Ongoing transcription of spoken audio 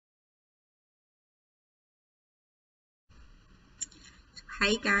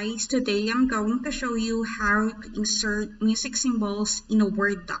Hi guys, today I'm going to show you how to insert music symbols in a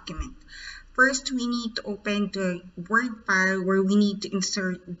Word document. First, we need to open the Word file where we need to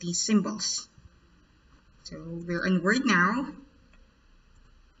insert these symbols. So we're in Word now.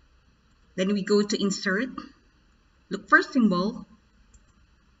 Then we go to Insert, look for Symbol,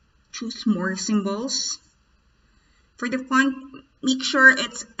 choose More Symbols. For the font, make sure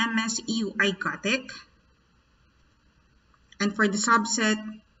it's MSUI Gothic. And for the subset,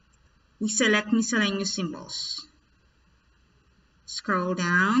 we select miscellaneous symbols. Scroll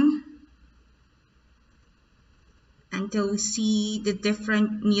down until we see the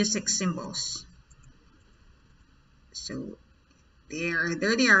different music symbols. So there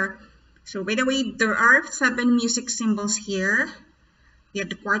they are. So by the way, there are 7 music symbols here. We have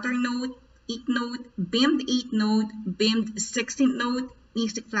the quarter note, 8th note, bimmed 8th note, bimmed 16th note,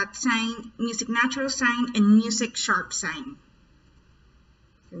 music flat sign, music natural sign, and music sharp sign.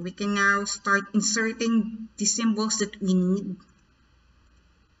 So we can now start inserting the symbols that we need.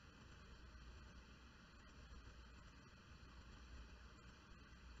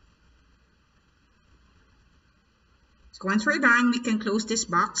 So once we're done, we can close this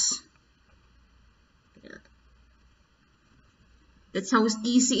box. There. That's how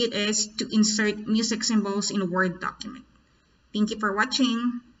easy it is to insert music symbols in a Word document. Thank you for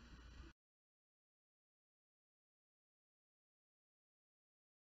watching.